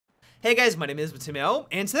Hey guys, my name is Matimo,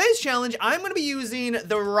 and today's challenge, I'm going to be using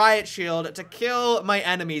the Riot Shield to kill my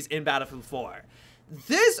enemies in Battlefield 4.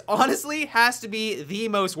 This, honestly, has to be the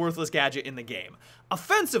most worthless gadget in the game.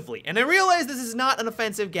 Offensively, and I realize this is not an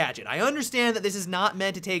offensive gadget. I understand that this is not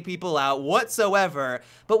meant to take people out whatsoever,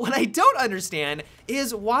 but what I don't understand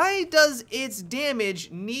is why does its damage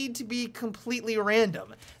need to be completely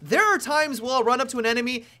random? There are times where I'll run up to an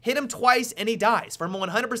enemy, hit him twice, and he dies from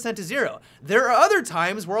 100% to 0. There are other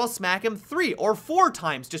times where I'll smack him 3 or 4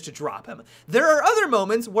 times just to drop him. There are other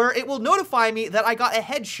moments where it will notify me that I got a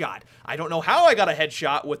headshot. I don't know how I got a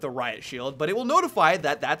headshot with the Riot Shield, but it will notify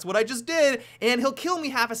that that's what I just did, and he'll kill me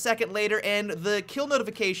half a second later, and the kill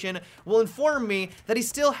notification will inform me that he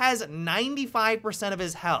still has 95% of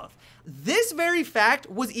his health. This very fact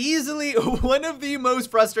was easily one of the most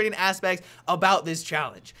frustrating aspects about this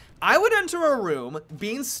challenge. I would enter a room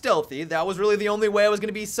being stealthy. That was really the only way I was going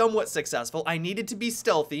to be somewhat successful. I needed to be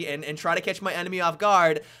stealthy and try to catch my enemy off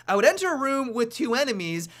guard. I would enter a room with 2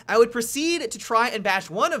 enemies. I would proceed to try and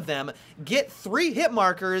bash one of them, get 3 hit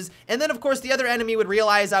markers, and then of course the other enemy would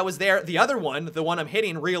realize I was there. The other one, the one I'm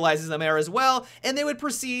hitting, realizes I'm there as well, and they would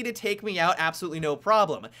proceed to take me out absolutely no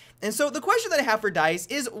problem. And so the question that I have for DICE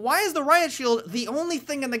is, why is the Riot Shield the only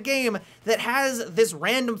thing in the game that has this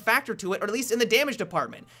random factor to it, or at least in the damage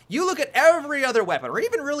department? You look at every other weapon, or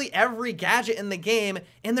even really every gadget in the game,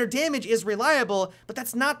 and their damage is reliable, but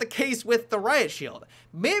that's not the case with the Riot Shield.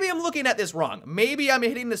 Maybe I'm looking at this wrong. Maybe I'm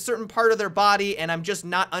hitting a certain part of their body, and I'm just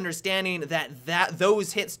not understanding that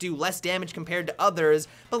those hits do less damage compared to others.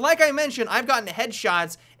 But like I mentioned, I've gotten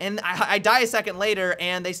headshots, and I die a second later,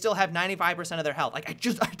 and they still have 95% of their health. Like,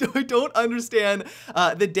 I don't understand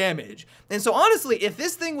the damage. And so honestly, if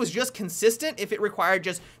this thing was just consistent, if it required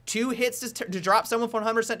just 2 hits to drop someone from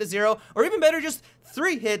 100% to 0, or even better, just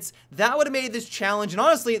 3 hits, that would have made this challenge, and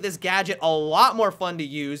honestly, this gadget a lot more fun to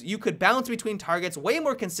use. You could bounce between targets way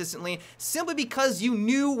more consistently, simply because you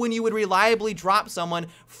knew when you would reliably drop someone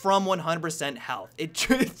from 100% health. It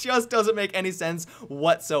just doesn't make any sense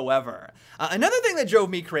whatsoever. Another thing that drove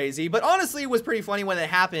me crazy, but honestly was pretty funny when it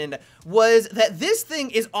happened, was that this thing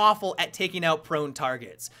is awful at taking out prone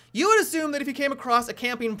targets. You would assume that if you came across a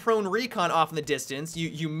camping prone recon off in the distance,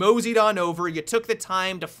 you moseyed on over, you took the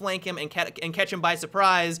time to flank him and catch him by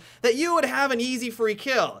surprise, that you would have an easy free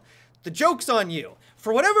kill. The joke's on you.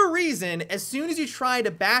 For whatever reason, as soon as you try to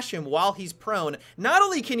bash him while he's prone, not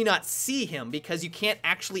only can you not see him because you can't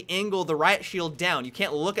actually angle the Riot Shield down, you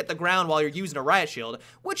can't look at the ground while you're using a Riot Shield,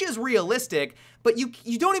 which is realistic, but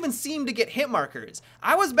you don't even seem to get hit markers.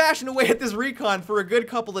 I was bashing away at this recon for a good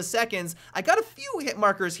couple of seconds. I got a few hit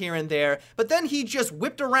markers here and there, but then he just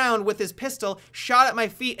whipped around with his pistol, shot at my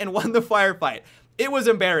feet, and won the firefight. It was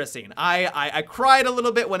embarrassing. I cried a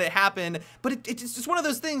little bit when it happened, but it's just one of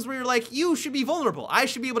those things where you're like, you should be vulnerable. I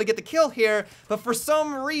should be able to get the kill here, but for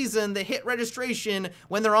some reason, the hit registration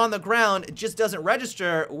when they're on the ground just doesn't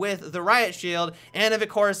register with the Riot Shield, and of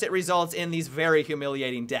course, it results in these very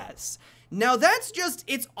humiliating deaths. Now that's just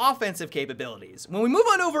its offensive capabilities. When we move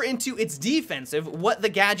on over into its defensive, what the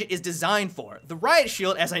gadget is designed for, the Riot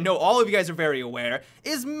Shield, as I know all of you guys are very aware,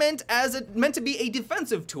 is meant to be a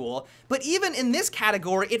defensive tool, but even in this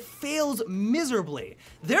category, it fails miserably.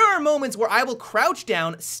 There are moments where I will crouch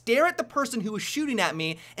down, stare at the person who is shooting at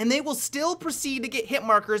me, and they will still proceed to get hit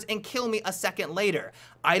markers and kill me a second later.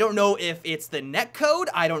 I don't know if it's the netcode,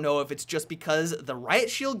 I don't know if it's just because the Riot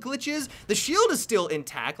Shield glitches. The shield is still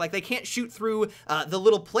intact, like they can't shoot through the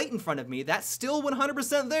little plate in front of me. That's still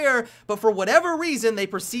 100% there, but for whatever reason, they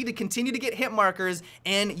proceed to continue to get hit markers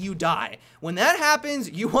and you die. When that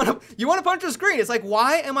happens, you wanna punch the screen. It's like,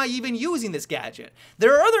 why am I even using this gadget?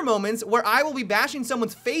 There are other moments where I will be bashing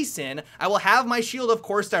someone's face in, I will have my shield, of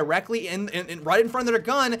course, directly right in front of their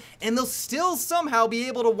gun, and they'll still somehow be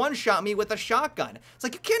able to one-shot me with a shotgun. It's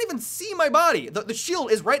like, you can't even see my body. The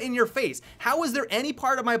shield is right in your face. How is there any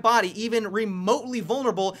part of my body even remotely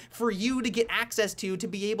vulnerable for you to get access to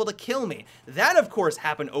be able to kill me? That, of course,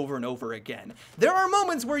 happened over and over again. There are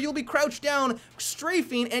moments where you'll be crouched down,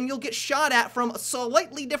 strafing, and you'll get shot at from a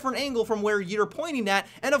slightly different angle from where you're pointing at,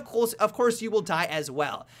 and of course, you will die as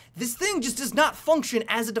well. This thing just does not function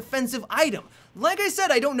as a defensive item. Like I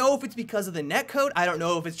said, I don't know if it's because of the netcode, I don't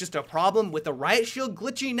know if it's just a problem with the Riot Shield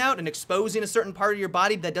glitching out and exposing a certain part of your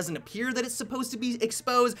body that doesn't appear that it's supposed to be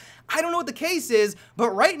exposed. I don't know what the case is, but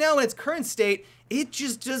right now in its current state, it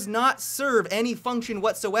just does not serve any function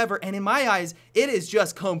whatsoever, and in my eyes, it is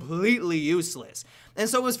just completely useless. And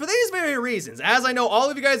so it was for these very reasons, as I know all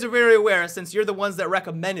of you guys are very aware since you're the ones that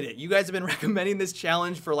recommended it. You guys have been recommending this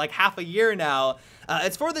challenge for like half a year now.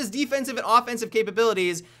 It's for this defensive and offensive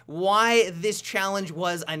capabilities why this challenge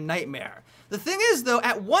was a nightmare. The thing is, though,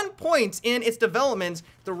 at one point in its development,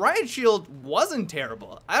 the Riot Shield wasn't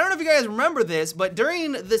terrible. I don't know if you guys remember this, but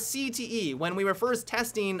during the CTE, when we were first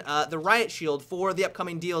testing the Riot Shield for the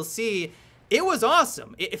upcoming DLC, it was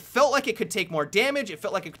awesome. It felt like it could take more damage. It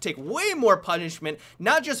felt like it could take way more punishment,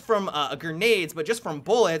 not just from grenades, but just from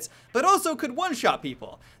bullets, but also could one-shot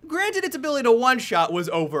people. Granted, its ability to one-shot was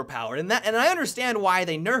overpowered, and I understand why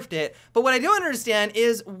they nerfed it, but what I don't understand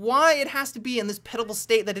is why it has to be in this pitiful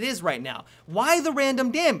state that it is right now. Why the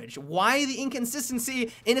random damage? Why the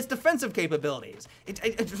inconsistency in its defensive capabilities?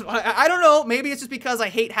 I don't know, maybe it's just because I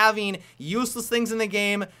hate having useless things in the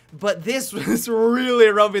game, but this really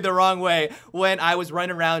rubbed me the wrong way when I was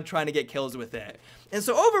running around trying to get kills with it. And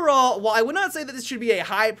so overall, while I would not say that this should be a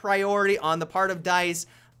high priority on the part of DICE,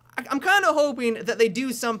 I'm kind of hoping that they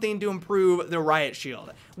do something to improve the Riot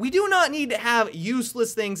Shield. We do not need to have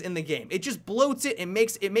useless things in the game. It just bloats it and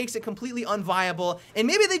makes it completely unviable. And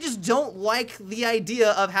maybe they just don't like the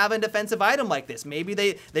idea of having a defensive item like this. Maybe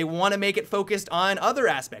they want to make it focused on other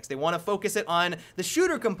aspects. They want to focus it on the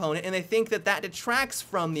shooter component, and they think that that detracts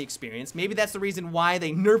from the experience. Maybe that's the reason why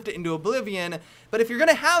they nerfed it into oblivion. But if you're going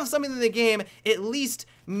to have something in the game, at least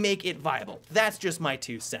make it viable. That's just my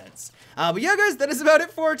 2 cents. But yeah, guys, that is about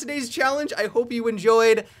it for today's challenge. I hope you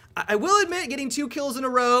enjoyed. I will admit, getting 2 kills in a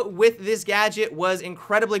row with this gadget was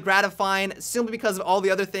incredibly gratifying, simply because of all the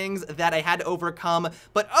other things that I had to overcome.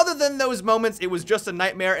 But other than those moments, it was just a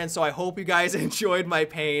nightmare, and so I hope you guys enjoyed my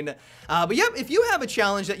pain. But yeah, if you have a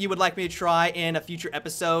challenge that you would like me to try in a future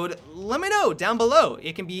episode, let me know down below.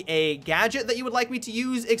 It can be a gadget that you would like me to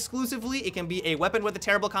use exclusively. It can be a weapon with a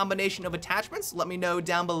terrible combination of attachments. Let me know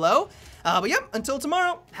down below. But yeah, until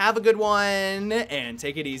tomorrow, have a good one, and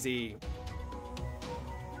take it easy.